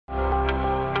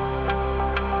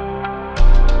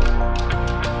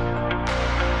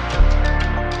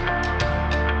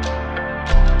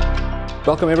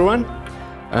Welcome everyone.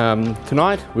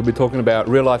 Tonight we'll be talking about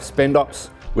real-life SpendOps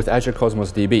with Azure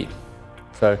Cosmos DB.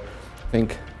 So I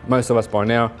think most of us by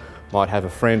now might have a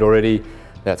friend already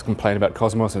that's complained about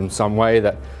Cosmos in some way,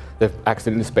 that they've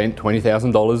accidentally spent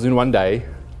 $20,000 in one day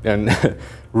and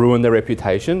ruined their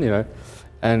reputation, you know.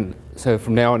 And so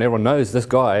from now on everyone knows this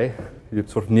guy who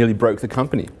sort of nearly broke the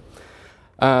company.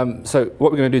 So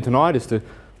what we're going to do tonight is to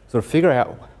sort of figure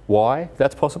out why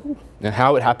that's possible, and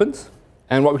how it happens,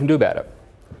 and what we can do about it.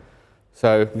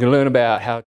 So we're going to learn about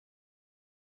how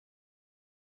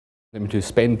to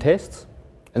spend tests,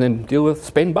 and then deal with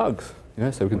spend bugs, you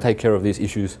know, so we can take care of these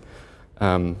issues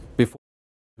before.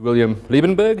 William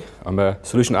Liebenberg, I'm a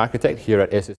solution architect here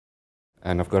at SSW,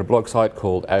 and I've got a blog site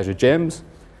called Azure Gems,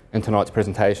 and tonight's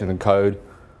presentation and code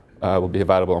will be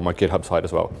available on my GitHub site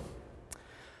as well.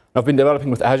 I've been developing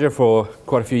with Azure for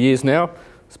quite a few years now.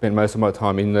 Spend most of my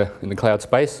time in the cloud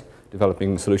space,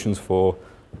 developing solutions for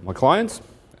my clients.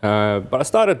 But I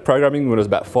started programming when I was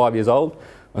about 5 years old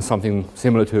on something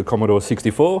similar to a Commodore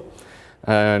 64.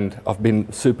 And I've been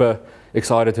super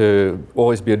excited to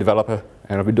always be a developer,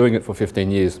 and I've been doing it for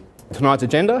 15 years. Tonight's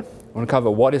agenda, I want to cover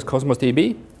what is Cosmos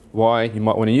DB, why you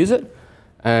might want to use it,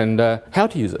 and how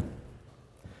to use it.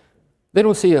 Then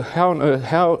we'll see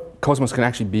how Cosmos can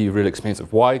actually be really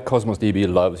expensive, why Cosmos DB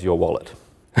loves your wallet.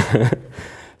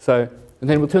 And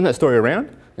then we'll turn that story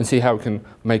around and see how we can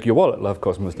make your wallet love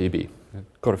Cosmos DB.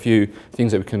 Got a few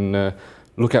things that we can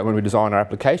look at when we design our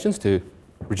applications to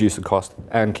reduce the cost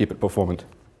and keep it performant.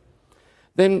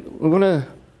 Then we're going to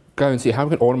go and see how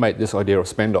we can automate this idea of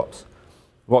SpendOps,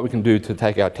 what we can do to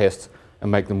take our tests and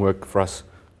make them work for us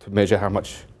to measure how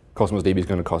much Cosmos DB is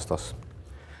going to cost us.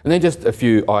 And then just a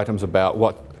few items about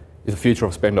what the future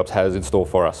of SpendOps has in store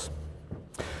for us.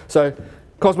 So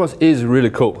Cosmos is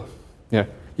really cool. You know,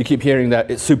 you keep hearing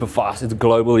that it's super fast, it's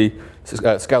globally,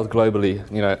 scales globally.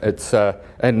 You know, it's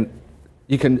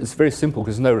it's very simple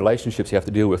because there's no relationships you have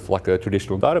to deal with like a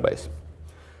traditional database.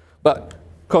 But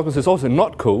Cosmos is also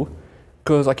not cool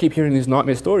because I keep hearing these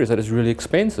nightmare stories that it's really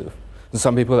expensive. And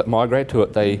some people that migrate to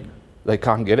it, they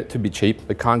can't get it to be cheap,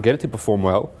 they can't get it to perform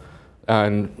well,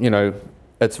 and you know,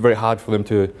 it's very hard for them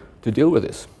to deal with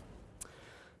this.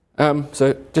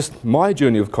 So just my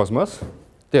journey with Cosmos,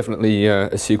 definitely a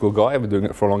SQL guy, I've been doing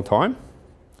it for a long time.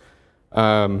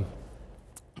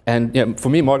 And yeah, for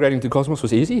me, migrating to Cosmos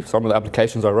was easy. Some of the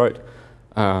applications I wrote,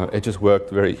 it just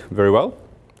worked very, very well.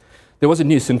 There was a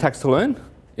new syntax to learn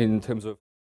in terms of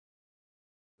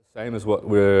the same as what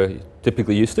we're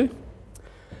typically used to.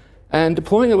 And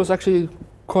deploying it was actually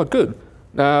quite good.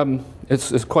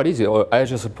 It's quite easy.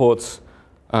 Azure supports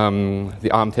the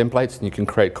ARM templates, and you can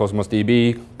create Cosmos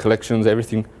DB, collections,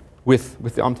 everything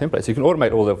with the ARM templates. You can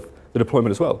automate all of the deployment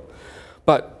as well.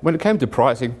 But when it came to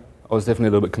pricing, I was definitely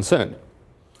a little bit concerned.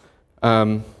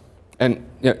 And you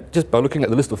know, just by looking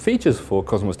at the list of features for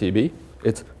Cosmos DB,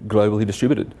 it's globally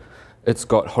distributed. It's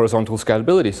got horizontal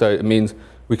scalability, so it means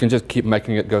we can just keep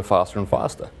making it go faster and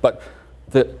faster. But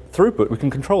the throughput, we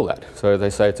can control that. So they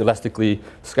say it's elastically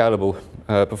scalable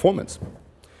performance.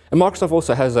 And Microsoft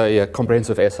also has a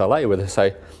comprehensive SLA where they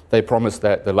say they promise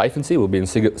that the latency will be in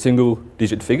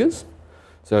single-digit figures,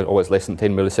 so always less than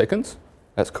 10 milliseconds.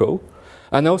 That's cool.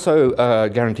 And they also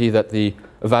guarantee that the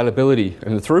availability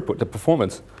and the throughput, the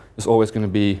performance, is always going to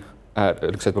be at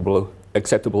an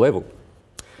acceptable level.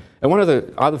 And one of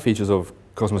the other features of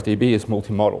Cosmos DB is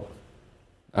multi-model.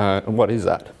 And what is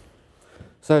that?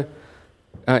 So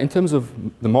in terms of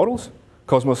the models,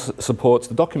 Cosmos supports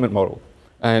the document model.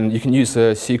 And you can use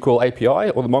the SQL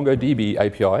API or the MongoDB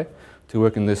API to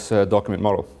work in this document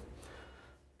model.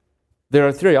 There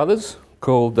are three others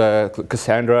called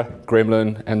Cassandra,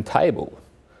 Gremlin, and Table.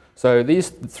 So these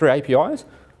three APIs,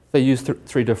 they use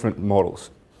three different models.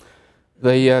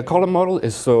 The column model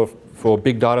is sort of for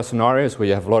big data scenarios where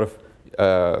you have a lot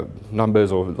of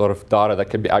numbers or a lot of data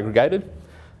that can be aggregated.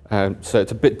 So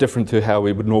it's a bit different to how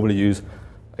we would normally use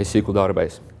a SQL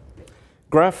database.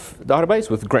 Graph database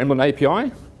with Gremlin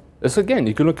API. This again,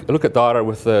 you can look at data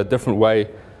with a different way,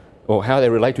 or how they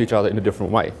relate to each other in a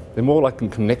different way. They're more like in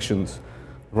connections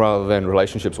rather than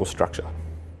relationships or structure.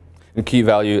 And key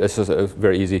value is just a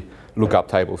very easy lookup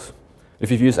tables.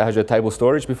 If you've used Azure Table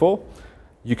Storage before,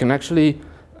 you can actually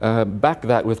back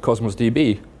that with Cosmos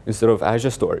DB instead of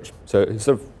Azure Storage. So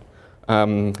instead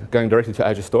of going directly to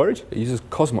Azure Storage, it uses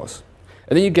Cosmos.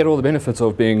 And then you get all the benefits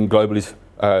of being globally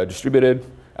distributed,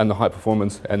 and the high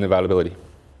performance and the availability.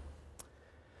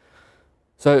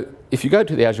 So if you go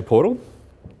to the Azure portal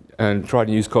and try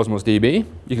to use Cosmos DB,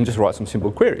 you can just write some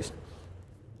simple queries.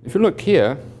 If you look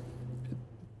here,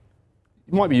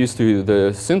 you might be used to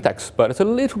the syntax, but it's a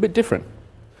little bit different.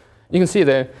 You can see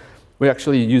there, we're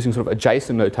actually using sort of a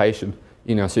JSON notation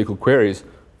in our SQL queries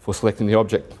for selecting the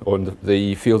object or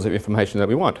the fields of information that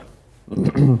we want.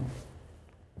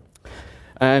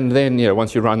 And then,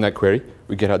 once you run that query,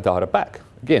 we get our data back,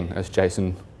 again, as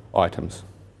JSON items.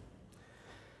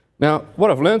 Now,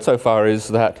 what I've learned so far is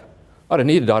that I don't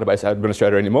need a database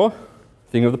administrator anymore.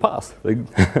 Thing of the past.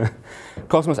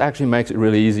 Cosmos actually makes it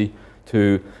really easy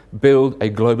to build a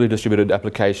globally distributed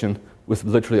application with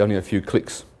literally only a few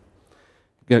clicks.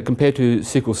 Compared to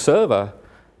SQL Server,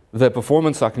 the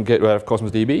performance I can get out of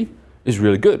Cosmos DB is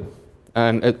really good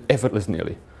and effortless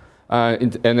nearly.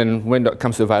 And then when it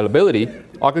comes to availability,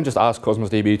 I can just ask Cosmos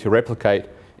DB to replicate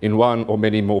in one or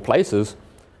many more places.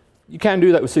 You can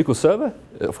do that with SQL Server,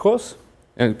 of course,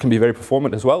 and it can be very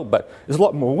performant as well, but there's a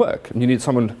lot more work, and you need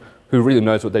someone who really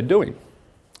knows what they're doing.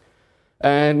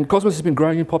 And Cosmos has been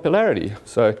growing in popularity.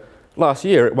 So last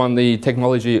year, it won the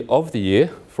Technology of the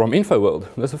Year from InfoWorld.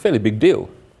 That's a fairly big deal.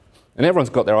 And everyone's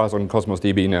got their eyes on Cosmos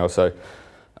DB now, so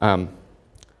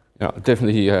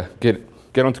definitely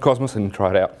get onto Cosmos and try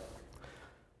it out.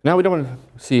 Now we want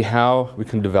to see how we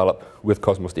can develop with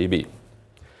Cosmos DB.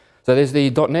 So there's the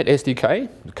 .NET SDK.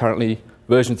 Currently,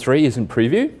 version 3 is in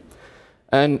preview.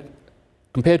 And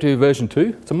compared to version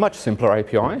 2, it's a much simpler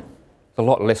API. It's a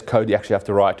lot less code you actually have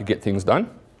to write to get things done.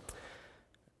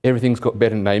 Everything's got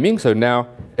better naming, so now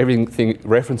everything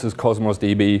references Cosmos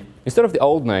DB instead of the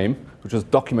old name, which was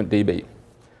Document DB.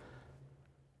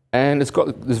 And it's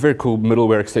got this very cool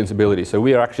middleware extensibility, so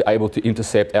we are actually able to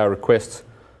intercept our requests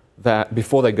that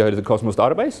before they go to the Cosmos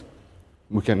database.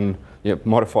 We can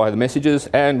modify the messages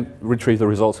and retrieve the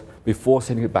results before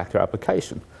sending it back to our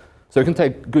application. So it can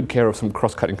take good care of some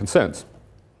cross-cutting concerns.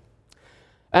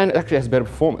 And it actually has better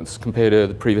performance compared to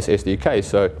the previous SDK,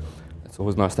 so that's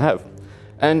always nice to have.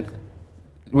 And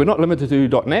we're not limited to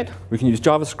 .NET. We can use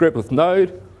JavaScript with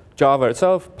Node, Java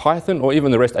itself, Python, or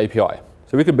even the REST API.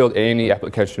 So we can build any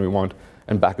application we want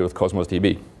and back it with Cosmos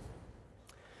DB.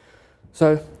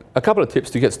 So a couple of tips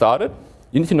to get started.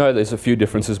 You need to know there's a few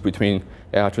differences between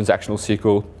our transactional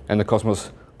SQL and the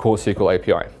Cosmos Core SQL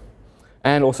API.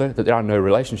 And also that there are no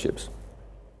relationships.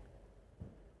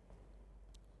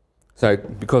 So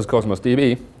because Cosmos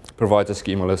DB provides a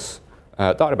schemaless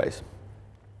database.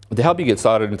 To help you get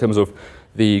started in terms of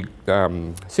the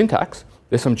syntax,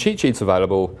 there's some cheat sheets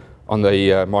available on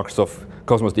the Microsoft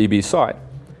Cosmos DB site,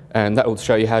 and that will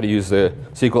show you how to use the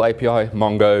SQL API,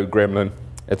 Mongo, Gremlin,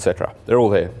 etc. They're all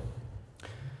there.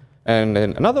 And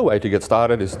then another way to get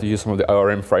started is to use some of the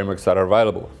ORM frameworks that are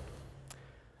available.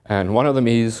 And one of them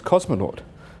is Cosmonaut.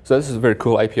 So this is a very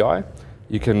cool API.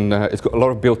 You can, it's got a lot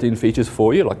of built-in features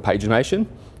for you, like pagination,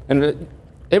 and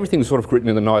everything's sort of written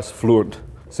in a nice, fluent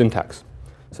syntax.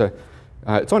 So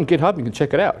it's on GitHub, you can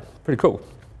check it out. Pretty cool.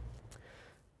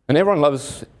 And everyone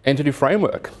loves Entity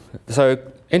Framework. So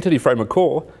Entity Framework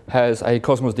Core has a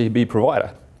Cosmos DB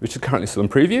provider, which is currently still in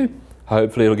preview.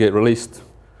 Hopefully it'll get released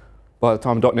by the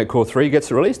time .NET Core 3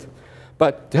 gets released.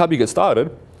 But to help you get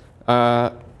started,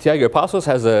 Tiago Passos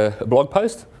has a blog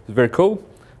post. It's very cool,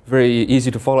 very easy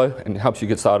to follow, and it helps you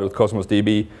get started with Cosmos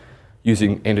DB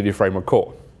using Entity Framework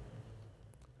Core.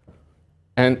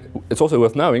 And it's also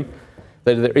worth knowing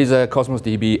that there is a Cosmos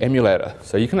DB emulator.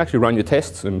 So you can actually run your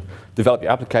tests and develop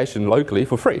your application locally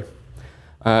for free.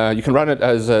 You can run it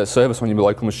as a service on your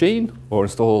local machine or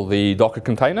install the Docker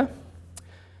container.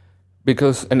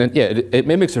 It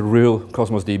mimics a real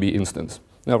Cosmos DB instance.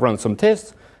 Now I've run some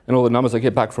tests, and all the numbers I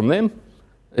get back from them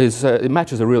is it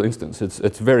matches a real instance.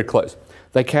 It's very close.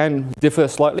 They can differ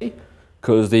slightly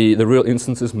because the real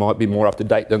instances might be more up to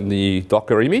date than the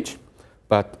Docker image,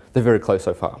 but they're very close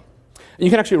so far. And you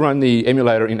can actually run the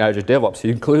emulator in Azure DevOps.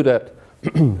 You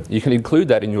can include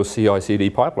that in your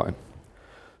CI/CD pipeline.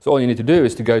 So all you need to do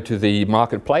is to go to the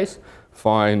marketplace,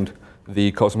 find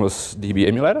the Cosmos DB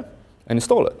emulator, and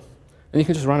install it. And you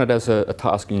can just run it as a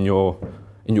task in your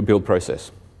build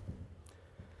process.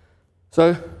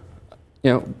 So,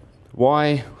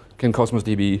 why can Cosmos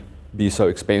DB be so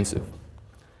expensive?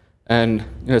 And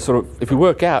if we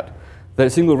work out that a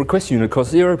single request unit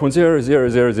costs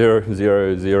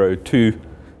 $0.0000002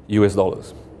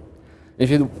 US. If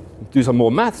you do some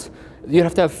more maths, you'd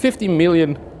have to have 50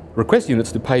 million request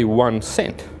units to pay 1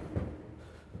 cent.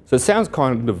 So it sounds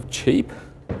kind of cheap,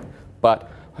 but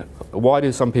why do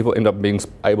some people end up being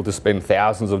able to spend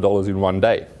thousands of dollars in one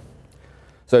day?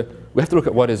 So we have to look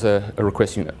at what is a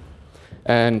request unit.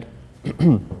 And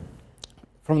from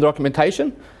the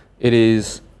documentation, it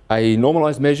is a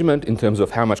normalized measurement in terms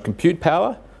of how much compute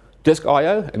power, disk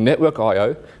I/O, and network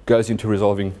I/O goes into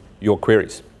resolving your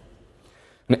queries.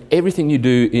 And everything you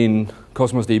do in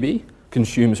Cosmos DB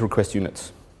consumes request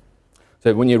units.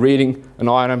 So when you're reading an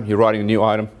item, you're writing a new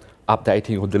item,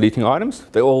 updating or deleting items,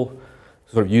 they all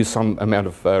sort of use some amount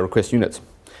of request units.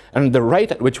 And the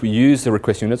rate at which we use the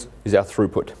request units is our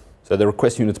throughput, so the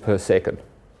request units per second.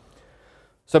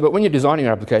 So, but when you're designing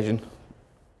your application,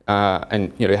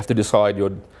 and you have to decide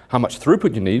how much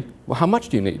throughput you need, well, how much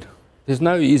do you need? There's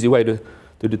no easy way to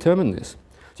determine this.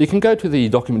 So you can go to the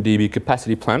DocumentDB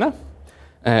capacity planner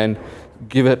and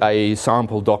give it a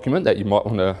sample document that you might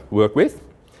want to work with.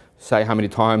 Say how many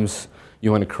times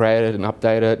you want to create it and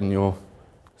update it in your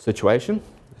situation,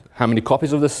 how many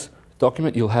copies of this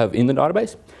document you'll have in the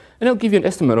database, and it'll give you an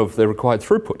estimate of the required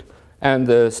throughput and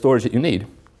the storage that you need.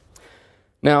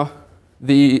 Now,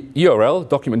 the URL,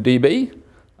 DocumentDB,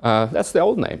 that's the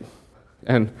old name.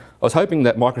 And I was hoping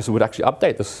that Microsoft would actually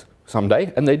update this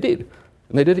someday, and they did.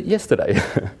 And they did it yesterday.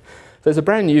 So there's a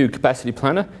brand new capacity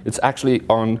planner. It's actually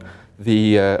on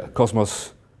the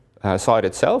Cosmos site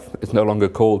itself. It's no longer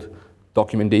called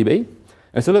DocumentDB.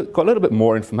 And so got a little bit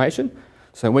more information.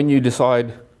 So when you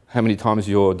decide how many times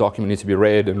your document needs to be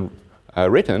read and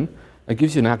written, it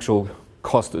gives you an actual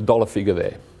cost, a dollar figure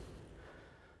there.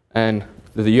 And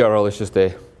the URL is just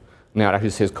there. Now it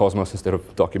actually says Cosmos instead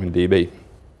of DocumentDB.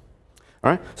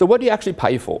 All right? So what do you actually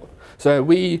pay for? So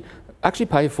we actually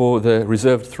pay for the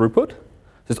reserved throughput.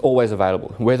 So it's always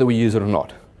available, whether we use it or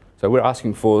not. So we're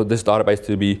asking for this database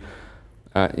to be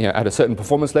at a certain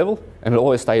performance level, and it'll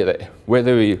always stay there,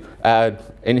 whether we add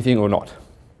anything or not.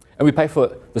 And we pay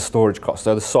for the storage cost,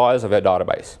 so the size of our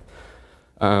database.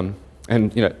 And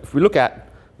if we look at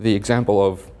the example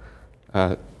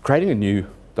of creating a new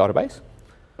database,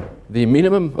 the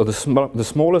minimum or the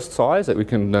smallest size that we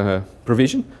can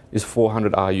provision is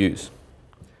 400 RUs.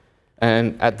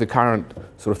 And at the current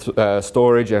sort of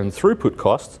storage and throughput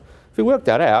costs, if we work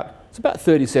that out, it's about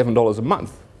 $37 a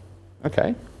month.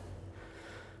 Okay.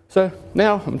 So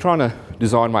now I'm trying to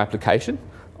design my application,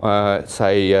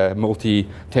 say a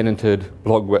multi-tenanted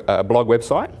blog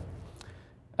website.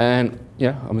 And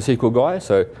I'm a SQL guy,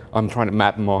 so I'm trying to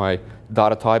map my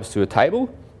data types to a table.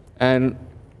 And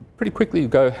pretty quickly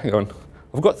go, hang on,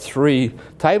 I've got 3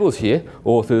 tables here,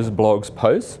 authors, blogs,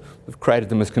 posts. I've created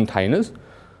them as containers.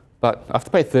 But I have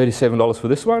to pay $37 for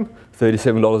this one,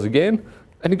 $37 again,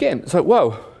 and again. So,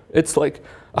 whoa, it's like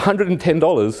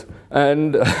 $110,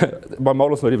 and my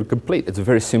model's not even complete. It's a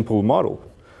very simple model.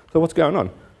 So what's going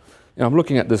on? I'm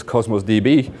looking at this Cosmos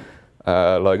DB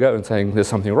logo and saying there's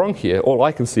something wrong here. All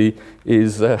I can see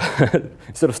is,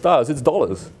 instead of stars, it's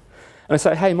dollars. And I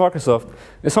say, hey, Microsoft,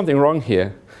 there's something wrong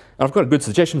here. And I've got a good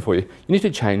suggestion for you. You need to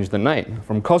change the name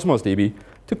from Cosmos DB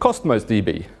to Cosmos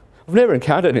DB. I've never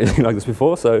encountered anything like this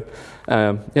before, so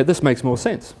this makes more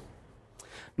sense.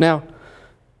 Now,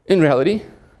 in reality,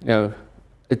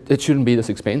 it shouldn't be this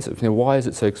expensive. Why is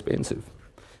it so expensive?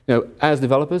 As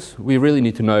developers, we really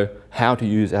need to know how to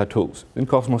use our tools, and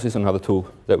Cosmos is another tool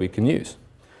that we can use.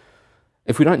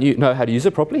 If we don't know how to use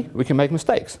it properly, we can make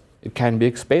mistakes. It can be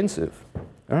expensive.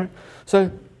 All right?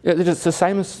 So it's the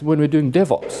same as when we're doing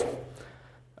DevOps.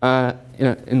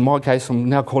 In my case, I'm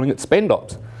now calling it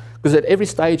SpendOps. Because at every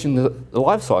stage in the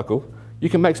life cycle, you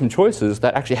can make some choices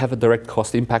that actually have a direct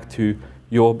cost impact to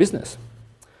your business.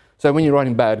 So when you're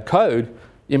writing bad code,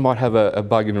 you might have a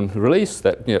bug in a release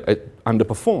that it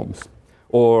underperforms.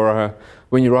 Or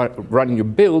when you're running your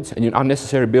builds and you're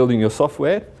unnecessarily building your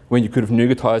software, when you could have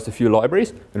nugetized a few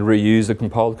libraries and reused the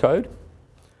compiled code,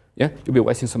 you'll be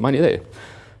wasting some money there.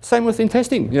 Same within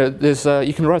testing.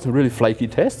 You can write some really flaky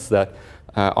tests that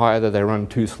either they run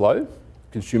too slow,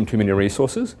 consume too many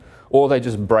resources, or they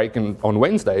just break on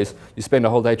Wednesdays. You spend a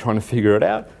whole day trying to figure it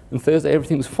out, and Thursday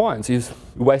everything's fine. So you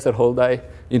waste that whole day,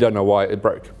 you don't know why it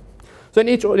broke. So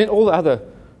in all the other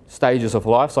stages of the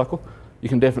life cycle, you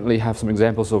can definitely have some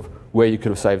examples of where you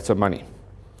could have saved some money.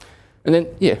 And then,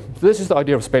 so this is the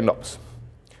idea of SpendOps.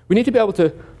 We need to be able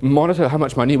to monitor how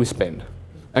much money we spend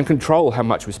and control how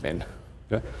much we spend.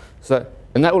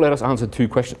 And that will let us answer 2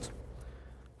 questions.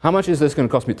 How much is this going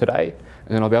to cost me today?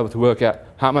 And then I'll be able to work out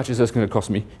how much is this going to cost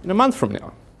me in a month from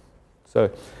now. So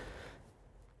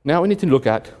now we need to look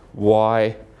at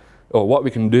why, or what we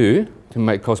can do to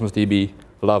make Cosmos DB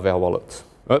love our wallets.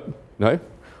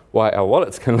 Why our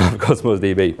wallets can love Cosmos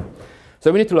DB.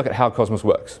 So we need to look at how Cosmos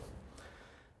works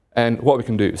and what we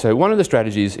can do. So one of the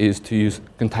strategies is to use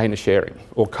container sharing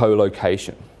or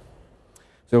co-location.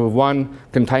 So one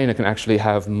container can actually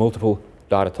have multiple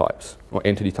data types or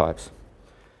entity types.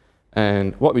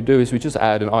 And what we do is we just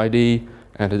add an ID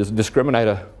and a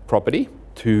discriminator property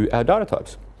to our data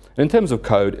types. And in terms of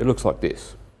code, it looks like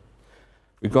this.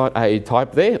 We've got a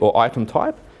type there, or item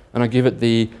type, and I give it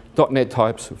the .NET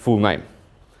type's full name,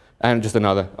 and just an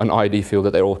ID field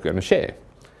that they're all going to share.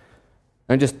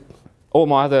 And just all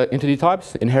my other entity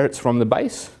types inherits from the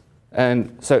base,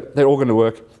 And so they're all going to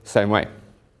work the same way.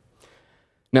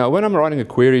 Now, when I'm writing a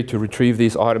query to retrieve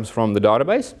these items from the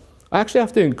database, I actually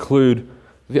have to include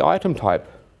the item type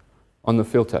on the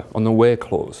filter, on the where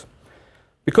clause.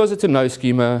 Because it's a no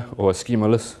schema or a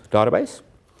schemaless database,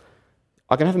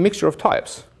 I can have a mixture of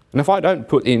types. And if I don't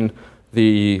put in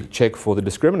the check for the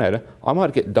discriminator, I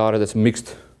might get data that's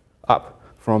mixed up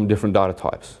from different data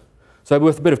types. So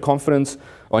with a bit of confidence,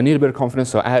 or I need a bit of confidence,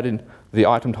 so I add in the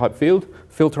item type field,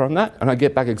 filter on that, and I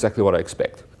get back exactly what I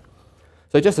expect.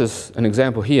 So just as an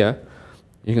example here,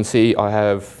 you can see I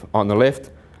have on the left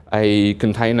a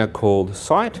container called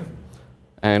site,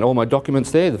 and all my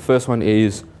documents there. The first one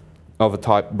is of a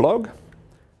type blog,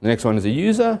 the next one is a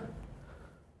user, and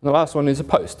the last one is a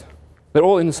post. They're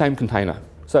all in the same container.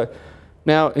 So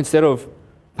now instead of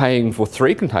paying for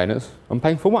 3 containers, I'm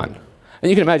paying for 1. And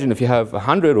you can imagine if you have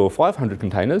 100 or 500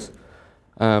 containers,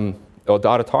 or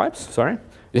data types, sorry,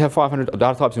 you have 500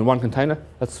 data types in one container,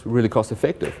 that's really cost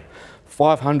effective.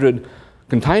 500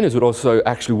 containers would also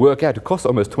actually work out to cost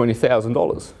almost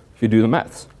 $20,000 if you do the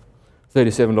maths.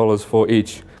 $37 for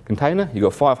each container, you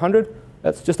got 500,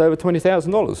 that's just over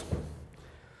 $20,000.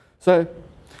 So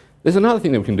there's another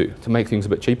thing that we can do to make things a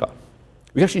bit cheaper.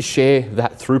 We can actually share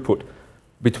that throughput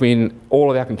between all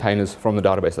of our containers from the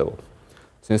database level.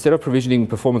 So instead of provisioning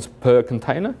performance per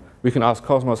container, we can ask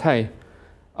Cosmos, hey,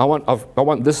 I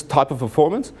want this type of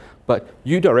performance, but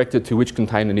you direct it to which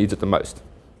container needs it the most.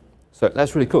 So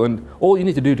that's really cool. And all you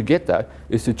need to do to get that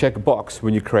is to check a box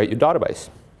when you create your database.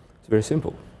 It's very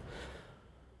simple.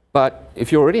 But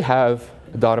if you already have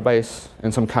a database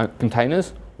and some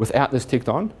containers without this ticked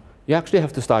on, you actually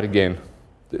have to start again.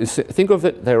 Think of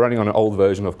it, they're running on an old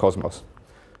version of Cosmos.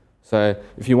 So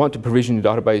if you want to provision your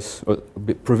database, or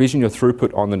provision your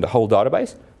throughput on the whole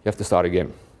database, you have to start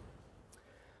again.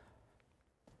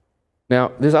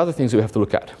 Now, there's other things we have to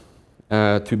look at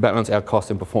to balance our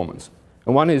cost and performance.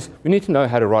 And one is we need to know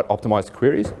how to write optimized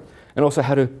queries and also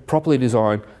how to properly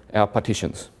design our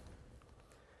partitions.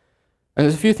 And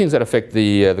there's a few things that affect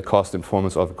the cost and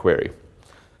performance of a query.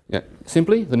 Yeah,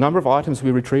 simply, the number of items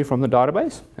we retrieve from the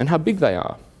database and how big they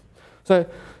are. So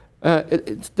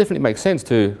it definitely makes sense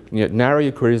to narrow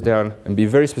your queries down and be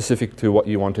very specific to what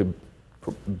you want to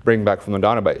bring back from the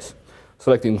database.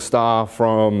 Selecting star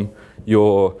from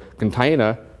your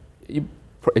container,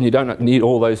 and you don't need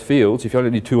all those fields. If you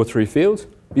only need 2 or 3 fields,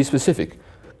 be specific,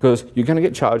 because you're going to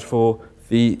get charged for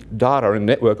the data and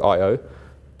network I/O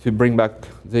to bring back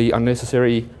the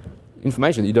unnecessary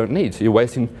information that you don't need. So you're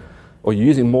wasting or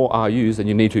using more RUs than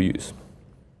you need to use.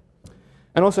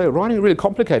 And also, writing really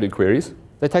complicated queries,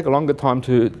 they take a longer time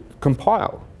to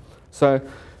compile. So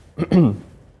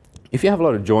if you have a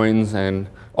lot of joins and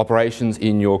operations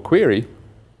in your query,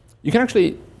 you can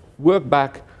actually work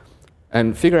back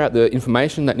and figure out the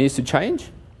information that needs to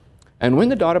change. And when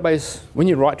you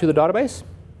write to the database,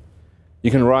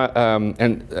 you can write,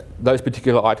 and those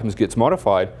particular items gets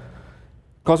modified,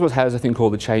 Cosmos has a thing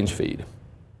called the change feed.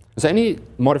 So any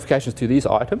modifications to these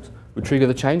items would trigger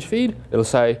the change feed. It'll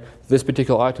say this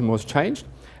particular item was changed.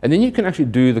 And then you can actually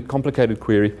do the complicated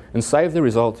query and save the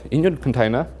result in your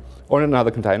container or in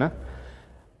another container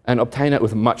and obtain it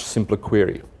with a much simpler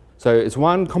query. So it's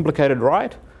one complicated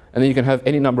write, and then you can have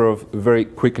any number of very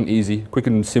quick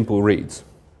and simple reads.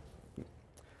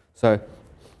 So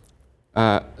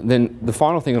then the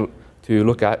final thing to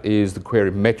look at is the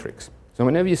query metrics. So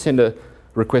whenever you send a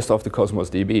request off to Cosmos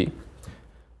DB,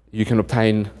 you can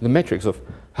obtain the metrics of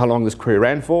how long this query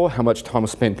ran for, how much time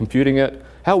was spent computing it,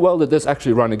 how well did this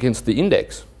actually run against the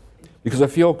index. Because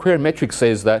if your query metric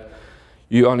says that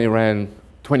you only ran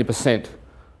 20%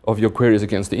 of your queries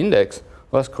against the index,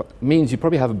 well, that means you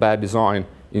probably have a bad design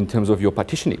in terms of your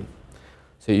partitioning.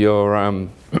 So you're, on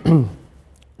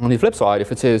the flip side,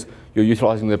 if it says you're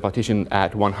utilizing the partition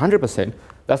at 100%,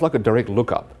 that's like a direct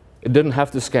lookup. It didn't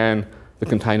have to scan the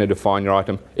container to find your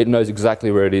item. It knows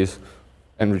exactly where it is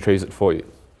and retrieves it for you.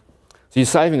 So you're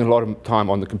saving a lot of time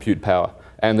on the compute power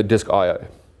and the disk I/O.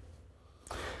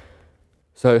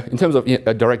 So in terms of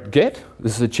a direct get,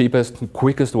 this is the cheapest and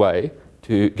quickest way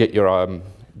to get your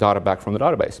data back from the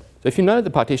database. So if you know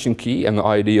the partition key and the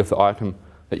ID of the item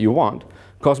that you want,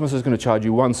 Cosmos is going to charge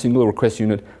you 1 single request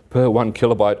unit per 1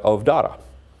 kilobyte of data.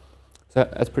 So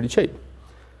that's pretty cheap.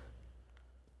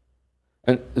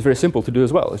 And it's very simple to do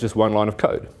as well. It's just 1 line of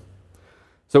code.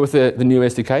 So with the new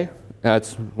SDK,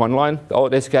 it's 1 line. The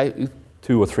old SDK,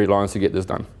 2 or 3 lines to get this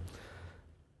done.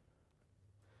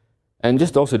 And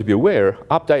just also to be aware,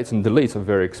 updates and deletes are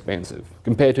very expensive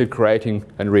compared to creating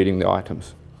and reading the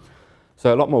items.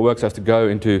 So a lot more work has to go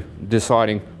into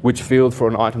deciding which field for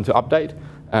an item to update.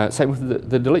 Same with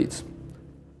the deletes.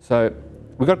 So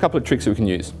we've got a couple of tricks that we can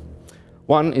use.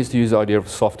 One is to use the idea of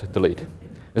soft delete.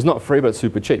 It's not free, but it's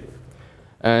super cheap.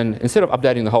 And instead of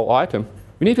updating the whole item,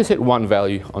 we need to set one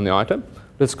value on the item.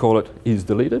 Let's call it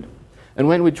isDeleted. And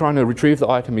when we're trying to retrieve the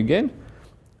item again,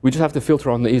 we just have to filter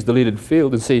on the isDeleted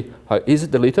field and see, is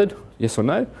it deleted, yes or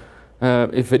no?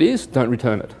 If it is, don't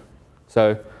return it.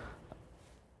 So,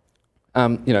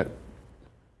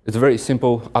 it's a very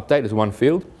simple update. It's one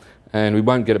field, and we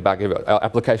won't get it back if our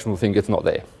application will think it's not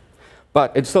there.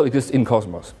 But it still exists in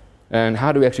Cosmos. And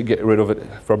how do we actually get rid of it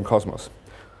from Cosmos?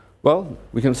 Well,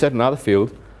 we can set another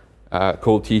field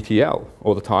called TTL,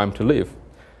 or the time to live.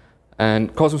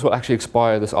 And Cosmos will actually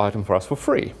expire this item for us for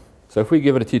free. So if we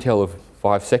give it a TTL of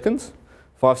 5 seconds,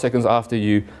 5 seconds after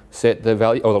you set the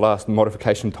value, or the last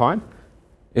modification time,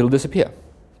 it'll disappear.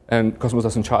 And Cosmos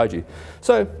doesn't charge you.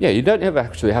 So yeah, you don't ever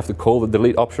actually have to call the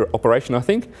delete operation, I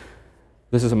think.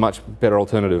 This is a much better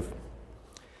alternative.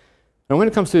 And when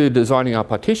it comes to designing our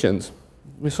partitions,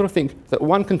 we sort of think that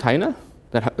one container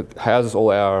that houses all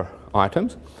our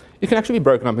items, it can actually be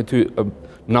broken up into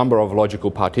a number of logical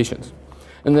partitions.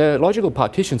 And the logical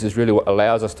partitions is really what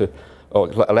allows us to, or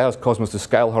allows Cosmos to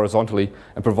scale horizontally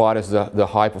and provide us the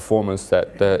high performance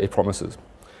that it promises.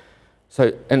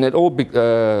 So, and it all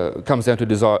comes down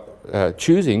to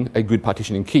choosing a good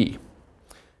partitioning key.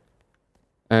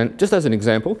 And just as an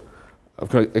example, I'm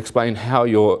going to explain how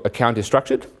your account is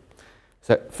structured.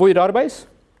 So for your database,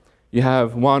 you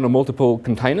have one or multiple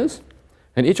containers,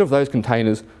 and each of those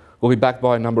containers will be backed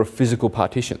by a number of physical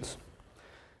partitions.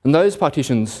 And those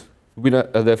partitions,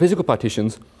 the physical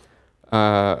partitions,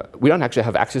 we don't actually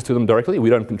have access to them directly. We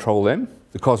don't control them.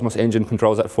 The Cosmos engine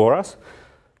controls that for us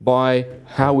by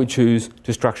how we choose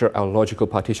to structure our logical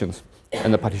partitions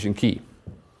and the partition key.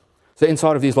 So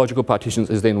inside of these logical partitions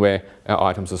is then where our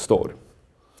items are stored.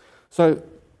 So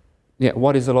yeah,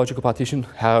 what is a logical partition?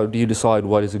 How do you decide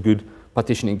what is a good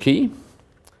partitioning key?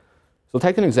 So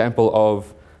take an example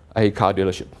of a car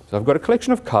dealership. So I've got a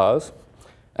collection of cars,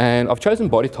 and I've chosen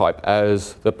body type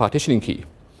as the partitioning key.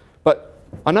 But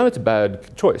I know it's a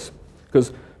bad choice, because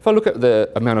if I look at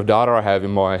the amount of data I have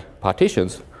in my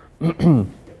partitions,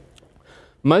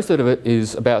 most of it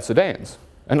is about sedans.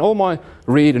 And all my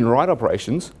read and write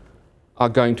operations are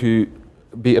going to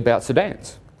be about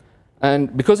sedans.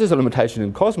 And because there's a limitation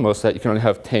in Cosmos that you can only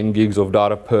have 10 gigs of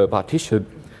data per partition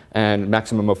and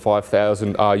maximum of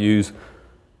 5,000 RUs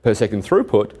per second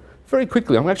throughput, very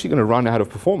quickly I'm actually going to run out of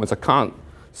performance.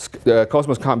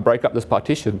 Cosmos can't break up this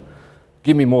partition,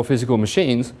 give me more physical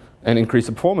machines and increase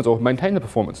the performance or maintain the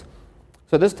performance.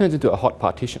 So this turns into a hot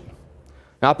partition.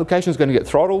 Now, application is going to get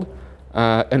throttled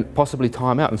and possibly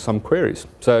time out in some queries.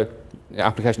 So the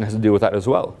application has to deal with that as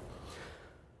well.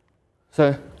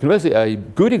 So conversely, a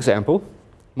good example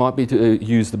might be to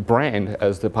use the brand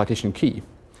as the partition key.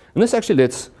 And this actually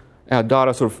lets our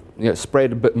data sort of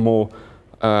spread a bit more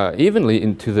evenly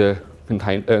into the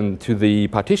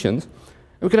partitions.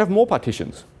 And we can have more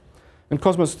partitions. And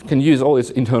Cosmos can use all its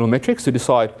internal metrics to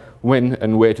decide when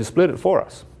and where to split it for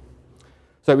us.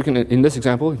 So we can, in this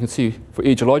example, you can see for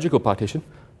each logical partition,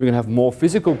 we can have more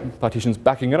physical partitions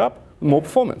backing it up, more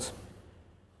performance.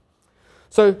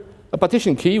 So a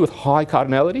partition key with high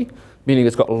cardinality, meaning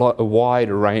it's got a wide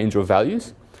range of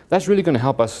values, that's really going to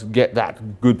help us get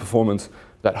that good performance,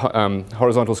 that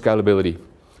horizontal scalability.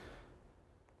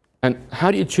 And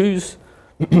how do you choose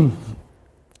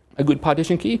a good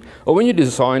partition key? Well, when you're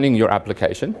designing your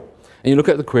application and you look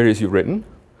at the queries you've written,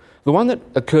 the one that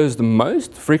occurs the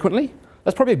most frequently,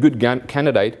 that's probably a good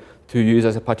candidate to use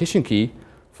as a partition key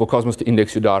for Cosmos to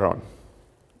index your data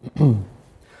on.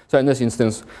 So in this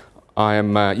instance, I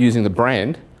am using the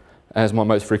brand as my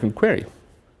most frequent query.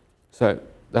 So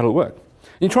that'll work.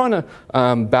 You're trying to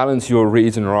balance your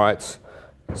reads and writes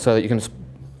so that you can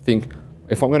think,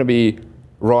 if I'm going to be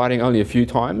writing only a few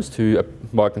times to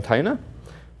my container,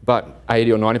 but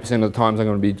 80 or 90% of the times I'm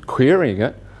going to be querying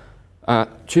it,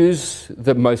 choose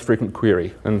the most frequent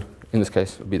query, and in this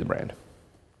case, it would be the brand.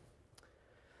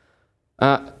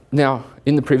 Now,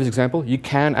 in the previous example, you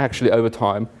can actually, over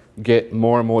time, get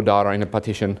more and more data in a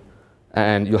partition,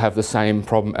 and you'll have the same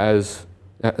problem as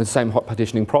the same hot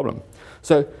partitioning problem.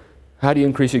 So how do you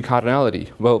increase your cardinality?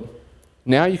 Well,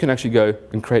 now you can actually go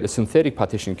and create a synthetic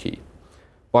partition key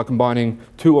by combining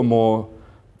 2 or more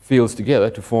fields together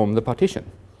to form the partition.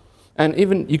 And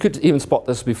you could even spot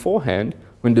this beforehand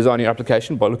when designing your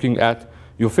application by looking at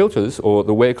your filters or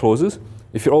the where clauses.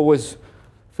 If you're always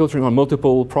filtering on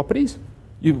multiple properties,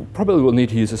 you probably will need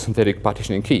to use a synthetic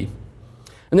partitioning key.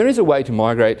 And there is a way to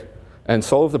migrate and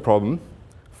solve the problem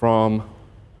from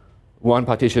one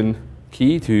partition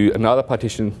key to another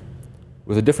partition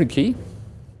with a different key.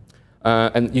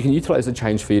 And you can utilize the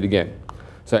change feed again.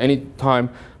 So any time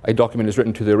a document is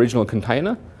written to the original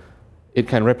container, it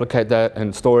can replicate that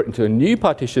and store it into a new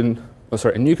partition,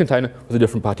 a new container with a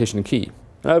different partition key.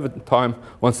 And over time,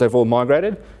 once they've all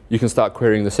migrated, you can start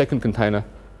querying the second container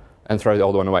and throw the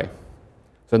old one away.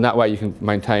 So in that way, you can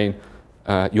maintain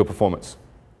your performance.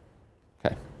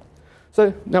 Okay.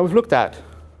 So now we've looked at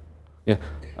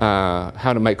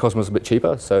how to make Cosmos a bit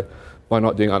cheaper. So by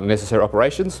not doing unnecessary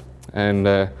operations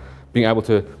and being able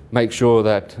to make sure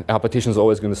that our partition is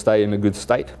always going to stay in a good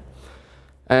state.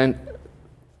 And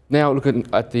now look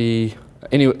at the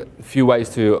few ways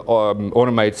to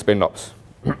automate SpendOps.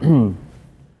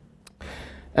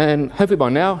 And hopefully by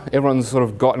now, everyone's sort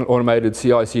of got an automated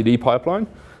CI/CD pipeline.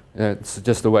 It's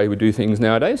just the way we do things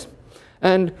nowadays.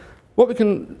 And what we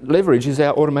can leverage is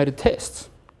our automated tests.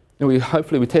 And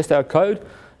hopefully we test our code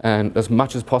and as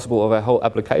much as possible of our whole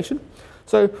application.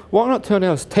 So why not turn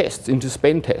our tests into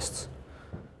spend tests?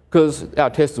 Because our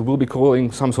tests will be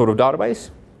calling some sort of database,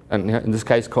 and in this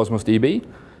case, Cosmos DB.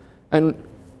 And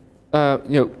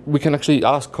we can actually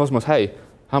ask Cosmos, hey,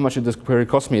 how much did this query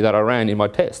cost me that I ran in my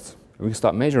tests? And we can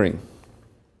start measuring.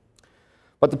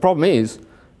 But the problem is,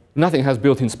 nothing has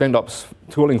built-in SpendOps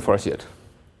tooling for us yet.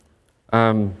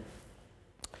 And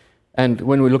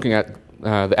when we're looking at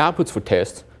the outputs for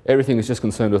tests, everything is just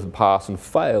concerned with the pass and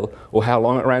fail, or how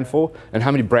long it ran for, and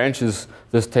how many branches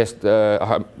this test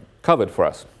covered for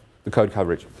us, the code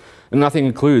coverage. And nothing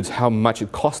includes how much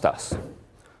it cost us.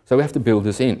 So we have to build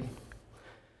this in.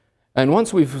 And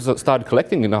once we've started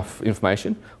collecting enough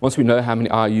information, once we know how many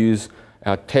RUs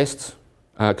our tests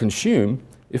consume,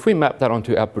 if we map that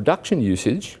onto our production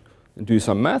usage and do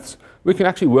some maths, we can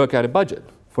actually work out a budget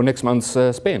for next month's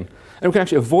spend. And we can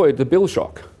actually avoid the bill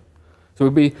shock. So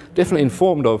we'll be definitely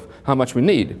informed of how much we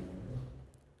need.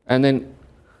 And then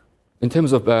in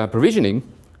terms of provisioning,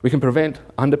 we can prevent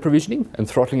under-provisioning and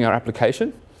throttling our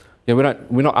application.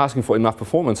 We're not asking for enough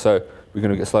performance, so we're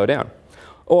going to get slowed down.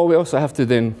 Or we also have to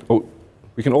then,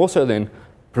 we can also then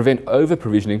prevent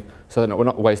over-provisioning so that we're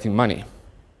not wasting money.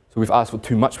 So we've asked for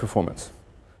too much performance.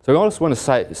 So we always want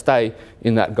to stay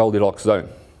in that Goldilocks zone.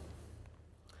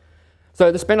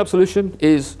 So the SpendOps solution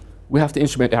is we have to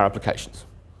instrument our applications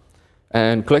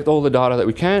and collect all the data that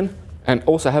we can and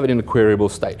also have it in a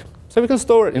queryable state. So we can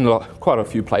store it in quite a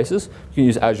few places. You can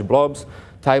use Azure Blobs,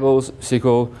 Tables,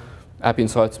 SQL, App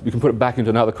Insights. We can put it back into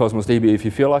another Cosmos DB if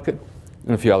you feel like it,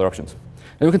 and a few other options.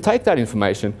 And we can take that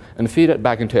information and feed it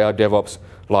back into our DevOps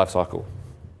lifecycle.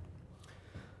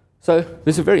 So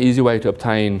this is a very easy way to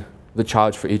obtain the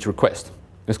charge for each request.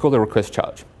 It's called a request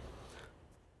charge.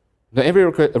 Now every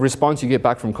response you get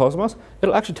back from Cosmos,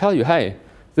 it'll actually tell you, hey,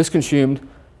 this consumed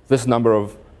this number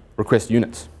of request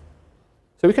units.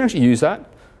 So we can actually use that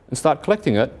and start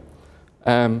collecting it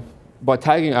by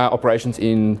tagging our operations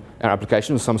in our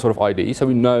application with some sort of ID, so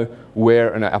we know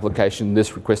where in our application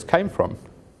this request came from.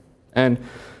 And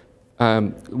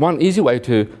one easy way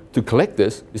to collect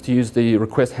this is to use the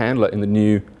request handler in the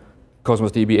new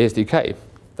Cosmos DB SDK,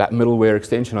 that middleware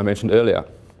extension I mentioned earlier.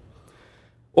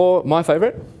 Or my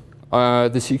favorite,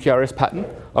 the CQRS pattern.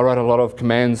 I write a lot of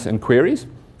commands and queries,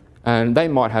 and they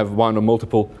might have one or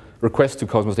multiple requests to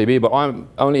Cosmos DB, but I'm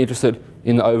only interested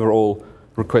in the overall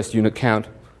request unit count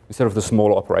instead of the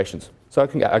smaller operations. So I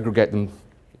can aggregate them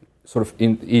sort of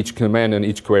in each command and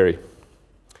each query.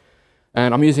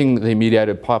 And I'm using the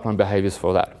mediated pipeline behaviors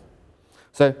for that.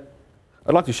 So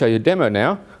I'd like to show you a demo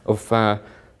now of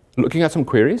looking at some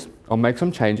queries. I'll make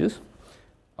some changes.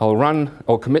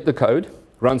 I'll commit the code,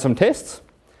 run some tests.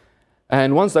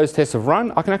 And once those tests have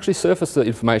run, I can actually surface the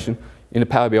information in a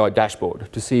Power BI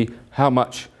dashboard to see how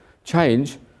much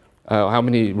change, how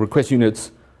many request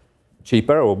units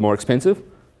cheaper or more expensive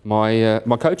my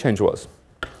code change was.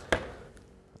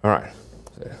 All right.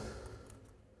 So there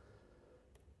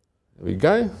we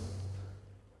go.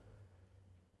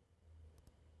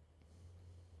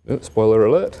 Oh, spoiler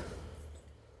alert.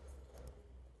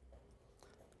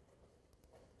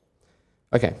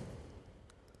 Okay.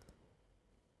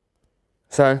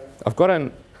 So I've got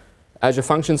an Azure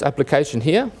Functions application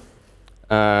here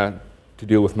to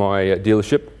deal with my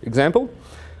dealership example.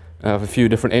 I have a few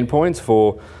different endpoints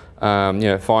for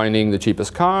finding the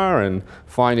cheapest car and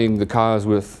finding the cars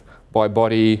by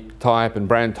body type and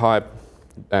brand type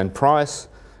and price.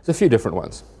 There's a few different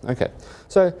ones. Okay,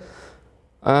 so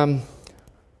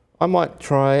I might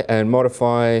try and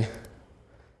modify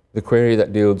the query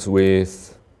that deals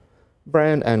with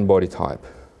brand and body type.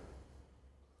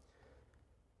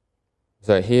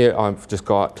 So here I've just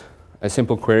got a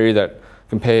simple query that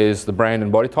compares the brand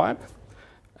and body type.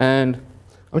 And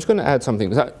I'm just going to add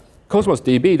something. Cosmos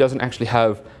DB doesn't actually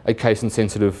have a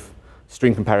case-insensitive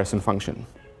string comparison function.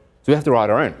 So we have to write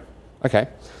our own. Okay,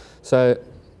 so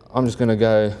I'm just going to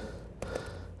go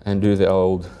and do the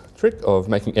old trick of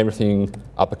making everything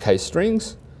uppercase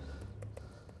strings.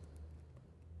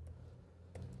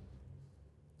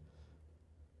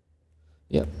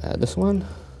 Yep, add this one.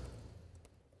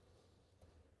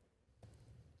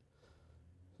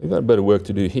 We've got a bit of work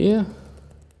to do here.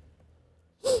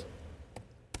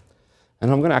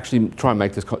 And I'm going to actually try and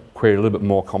make this query a little bit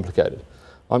more complicated.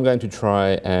 I'm going to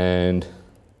try and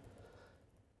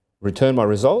return my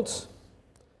results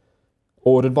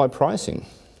ordered by pricing.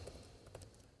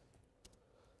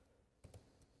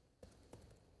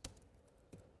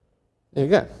 There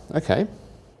you go. Okay.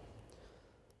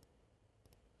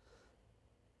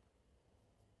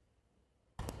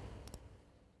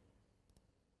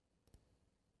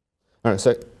 All right,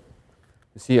 so you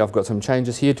see I've got some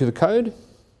changes here to the code.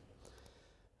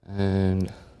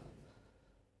 And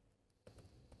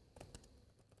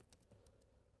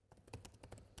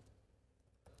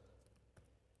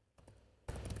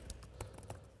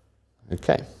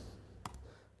okay,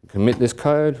 commit this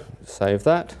code, save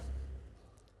that.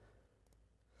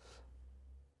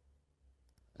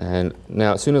 And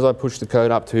now as soon as I push the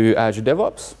code up to Azure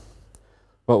DevOps,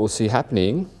 what we'll see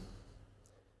happening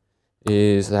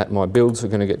is that my builds are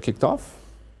going to get kicked off.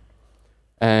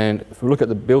 And if we look at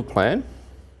the build plan,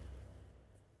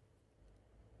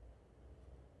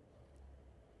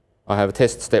 I have a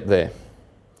test step there.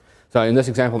 So in this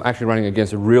example, I'm actually running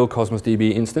against a real Cosmos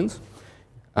DB instance.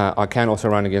 I can also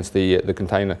run against the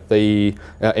container, the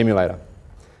emulator.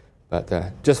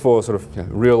 But just for sort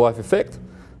of real life effect,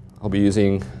 I'll be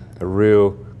using a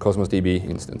real Cosmos DB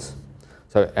instance.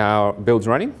 So our build's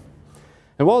running.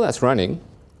 And while that's running,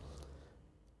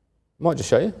 I might just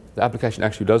show you, the application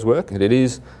actually does work. And it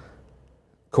is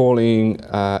calling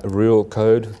real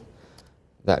code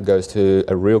that goes to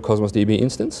a real Cosmos DB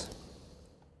instance.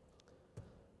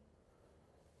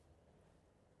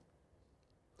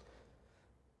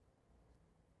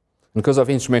 Because I've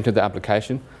instrumented the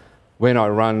application, when I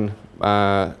run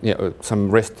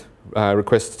some REST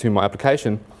requests to my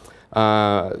application,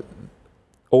 all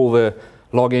the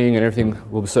logging and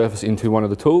everything will surface into one of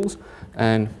the tools,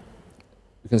 and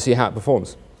you can see how it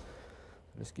performs.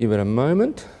 Just give it a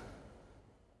moment.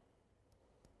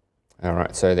 All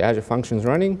right, so the Azure function's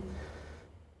running.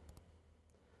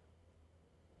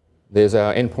 There's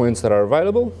our endpoints that are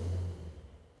available.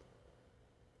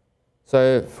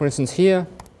 So, for instance, here,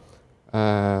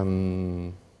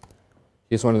 here's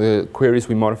one of the queries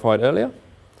we modified earlier.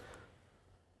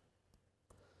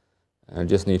 I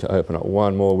just need to open up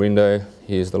one more window.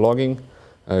 Here's the logging.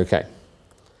 Okay.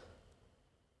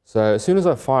 So as soon as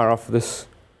I fire off this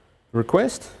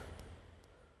request,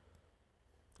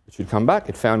 it should come back.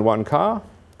 It found one car.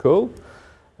 Cool.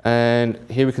 And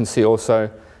here we can see also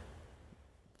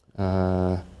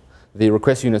the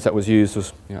request units that was used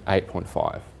was 8.5.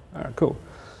 All right, cool.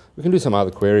 We can do some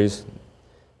other queries.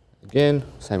 Again,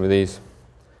 same with these.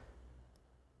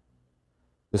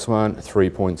 This one,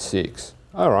 3.6.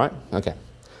 All right, okay.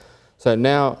 So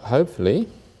now, hopefully,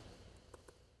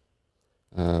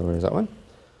 where is that one?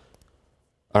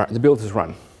 All right, the build has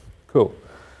run. Cool.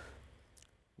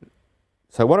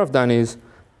 So what I've done is,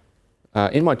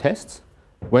 in my tests,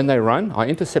 when they run, I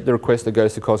intercept the request that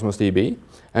goes to Cosmos DB,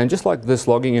 and just like this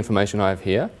logging information I have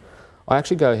here, I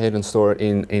actually go ahead and store it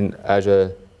in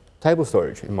Azure table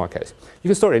storage, in my case. You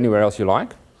can store it anywhere else you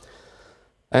like.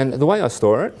 And the way I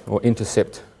store it, or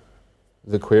intercept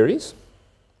the queries,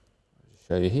 I'll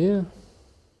show you here.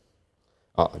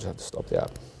 Oh, I just have to stop the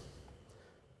app.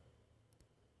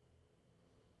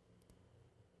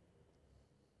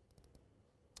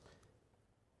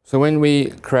 So when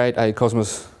we create a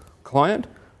Cosmos client,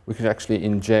 we can actually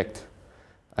inject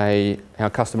our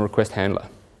customer request handler.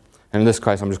 And in this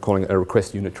case, I'm just calling it a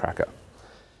request unit tracker.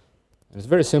 And it's a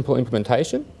very simple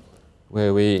implementation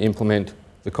where we implement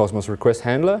the Cosmos request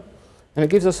handler, and it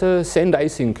gives us a send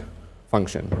async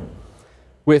function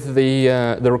with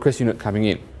the request unit coming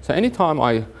in. So anytime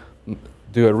I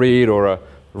do a read or a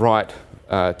write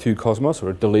to Cosmos, or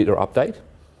a delete or update,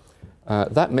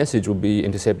 that message will be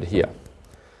intercepted here.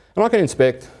 And I can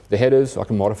inspect the headers, I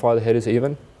can modify the headers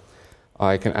even.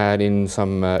 I can add in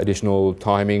some additional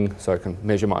timing so I can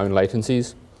measure my own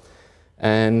latencies.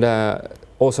 And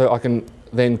also I can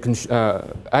then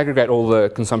aggregate all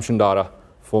the consumption data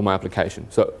for my application,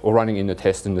 or running in the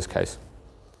test in this case.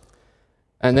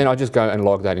 And then I just go and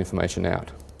log that information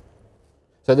out.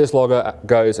 So this logger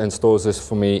goes and stores this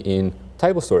for me in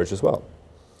table storage as well.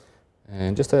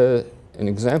 And just an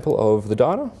example of the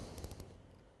data.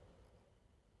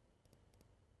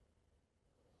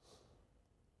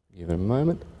 Give it a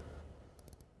moment.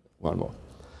 One more.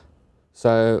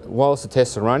 So whilst the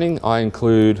tests are running, I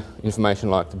include information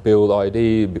like the build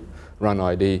ID, run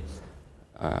ID,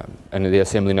 and the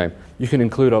assembly name. You can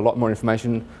include a lot more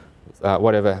information,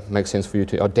 whatever makes sense for you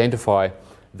to identify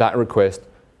that request,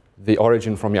 the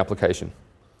origin from your application.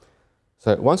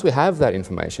 So once we have that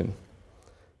information,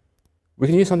 we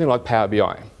can use something like Power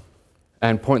BI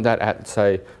and point that at,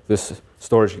 say, this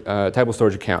storage, table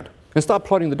storage account and start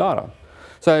plotting the data.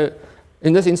 So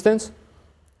in this instance,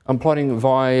 I'm plotting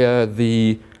via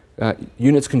the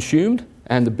units consumed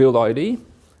and the build ID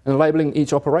and labeling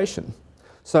each operation.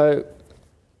 So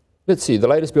let's see, the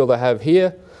latest build I have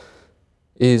here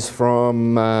is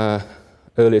from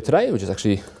earlier today, which is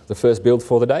actually the first build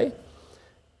for the day.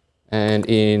 And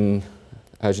in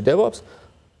Azure DevOps,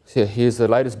 so here's the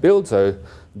latest build, so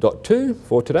 .2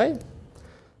 for today.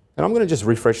 And I'm going to just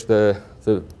refresh the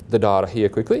data here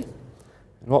quickly.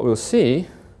 And what we'll see,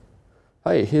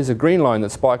 hey, here's a green line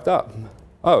that spiked up.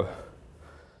 Oh,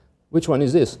 which one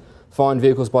is this? Find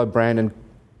vehicles by brand and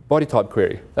body type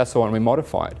query. That's the one we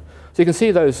modified. So you can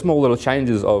see those small little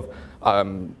changes of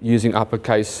using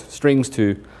uppercase strings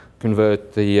to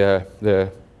convert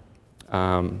the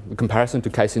comparison to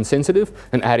case insensitive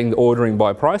and adding the ordering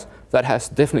by price. That has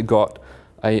definitely got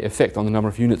an effect on the number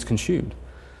of units consumed.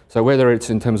 So whether it's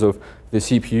in terms of the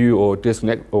CPU or disk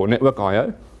or network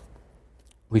I/O,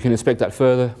 we can inspect that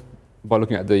further by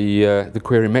looking at the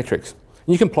query metrics.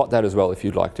 And you can plot that as well if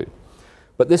you'd like to.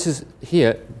 But this is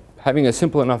here, having a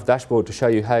simple enough dashboard to show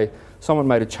you, hey, someone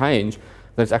made a change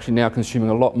that's actually now consuming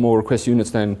a lot more request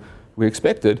units than we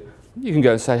expected. You can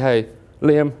go and say, hey,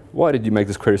 Liam, why did you make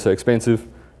this query so expensive?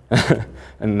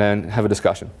 And then have a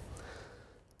discussion.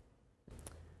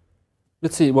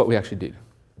 Let's see what we actually did.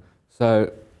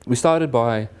 So we started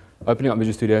by opening up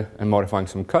Visual Studio and modifying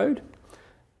some code.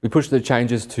 We pushed the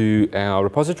changes to our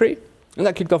repository, and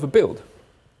that kicked off a build.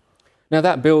 Now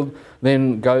that build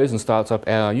then goes and starts up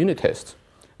our unit tests.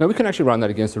 Now we can actually run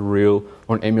that against a real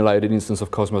or an emulated instance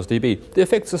of Cosmos DB. The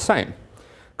effect's the same,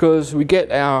 because we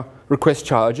get our request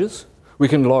charges, we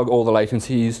can log all the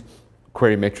latencies,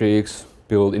 query metrics,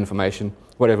 build information,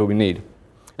 whatever we need.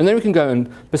 And then we can go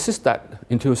and persist that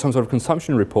into some sort of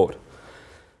consumption report.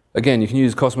 Again, you can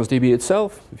use Cosmos DB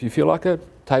itself if you feel like it,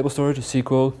 table storage,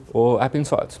 SQL, or App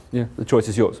Insights. Yeah, the choice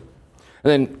is yours.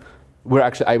 And then we're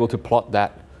actually able to plot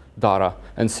that data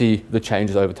and see the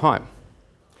changes over time.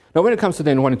 Now, when it comes to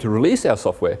then wanting to release our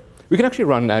software, we can actually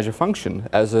run an Azure function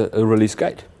as a release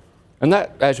gate. And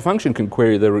that Azure function can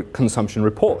query the consumption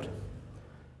report.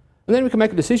 And then we can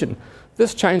make a decision.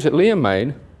 This change that Liam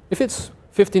made, if it's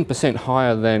 15%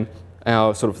 higher than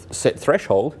our sort of set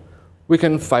threshold, we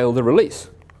can fail the release.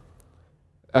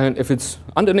 And if it's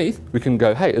underneath, we can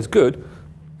go, hey, it's good,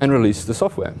 and release the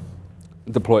software,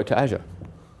 deploy it to Azure.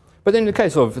 But then in the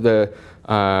case of the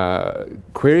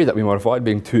query that we modified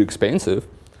being too expensive,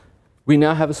 we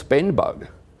now have a spend bug.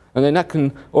 And then that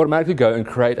can automatically go and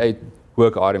create a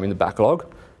work item in the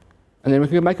backlog, and then we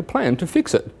can make a plan to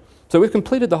fix it. So we've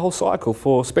completed the whole cycle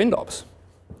for SpendOps.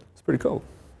 It's pretty cool.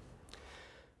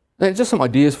 And just some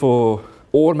ideas for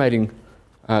automating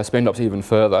SpendOps even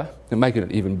further and making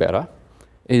it even better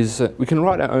is we can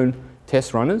write our own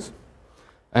test runners.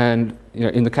 And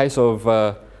in the case of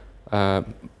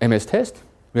MS Test,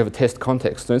 we have a test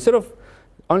context. So instead of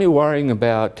only worrying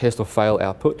about test or fail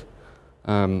output,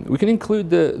 we can include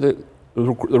the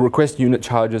request unit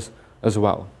charges as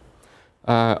well.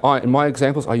 In my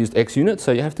examples, I used XUnit,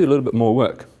 so you have to do a little bit more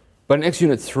work. But in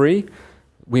XUnit 3,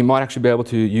 we might actually be able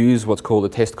to use what's called a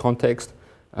test context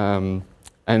and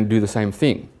do the same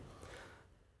thing.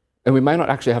 And we may not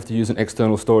actually have to use an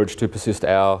external storage to persist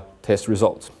our test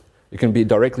results. It can be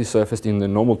directly surfaced in the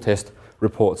normal test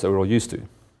reports that we're all used to.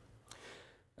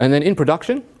 And then in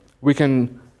production, we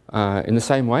can, in the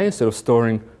same way, instead of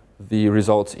storing the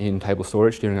results in table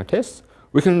storage during our tests,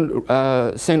 we can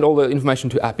send all the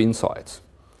information to App Insights.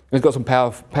 And it's got some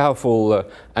powerful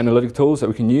analytic tools that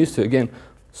we can use to, again,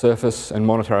 surface and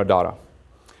monitor our data.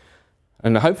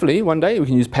 And hopefully, one day, we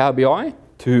can use Power BI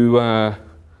to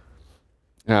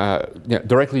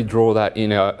directly draw that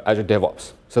in our Azure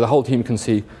DevOps. So the whole team can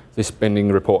see this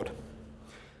spending report.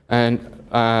 And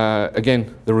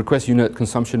again, the request unit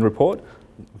consumption report,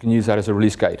 we can use that as a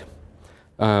release gate.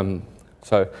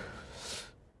 So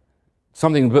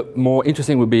something a bit more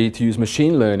interesting would be to use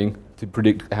machine learning to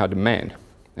predict our demand.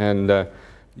 And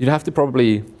you'd have to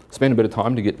probably spend a bit of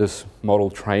time to get this model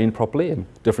trained properly in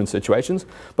different situations.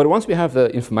 But once we have the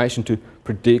information to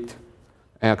predict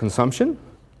our consumption,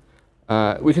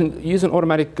 we can use an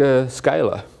automatic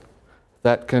scaler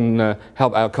that can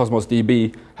help our Cosmos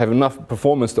DB have enough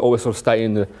performance to always sort of stay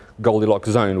in the Goldilocks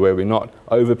zone where we're not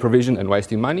over-provisioned and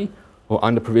wasting money, or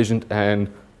under-provisioned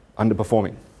and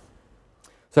underperforming.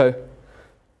 So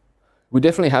we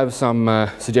definitely have some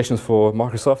suggestions for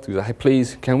Microsoft to say, hey,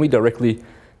 please, can we directly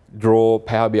draw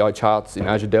Power BI charts in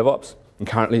Azure DevOps? And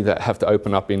currently they have to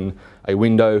open up in a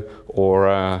window,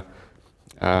 or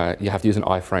you have to use an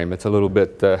iframe. It's a little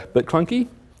bit clunky.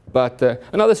 But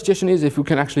another suggestion is if we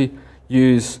can actually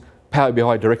use Power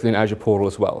BI directly in Azure Portal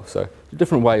as well. So a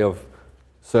different way of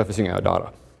surfacing our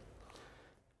data.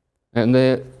 And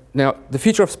now, the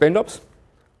future of SpendOps,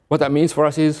 what that means for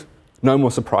us is no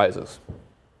more surprises.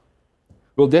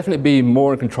 We'll definitely be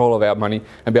more in control of our money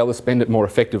and be able to spend it more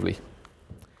effectively.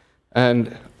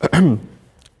 And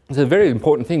it's a very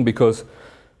important thing because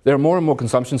there are more and more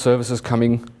consumption services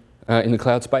coming in the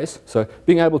cloud space. So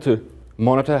being able to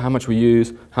monitor how much we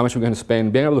use, how much we're going to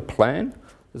spend, being able to plan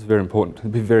is very important. It'll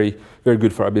be very, very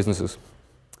good for our businesses.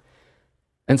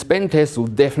 And spend tests will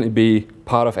definitely be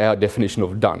part of our definition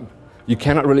of done. You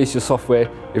cannot release your software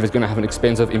if it's going to have an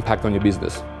expensive impact on your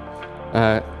business.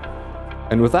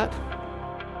 And with that,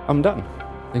 I'm done.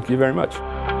 Thank you very much.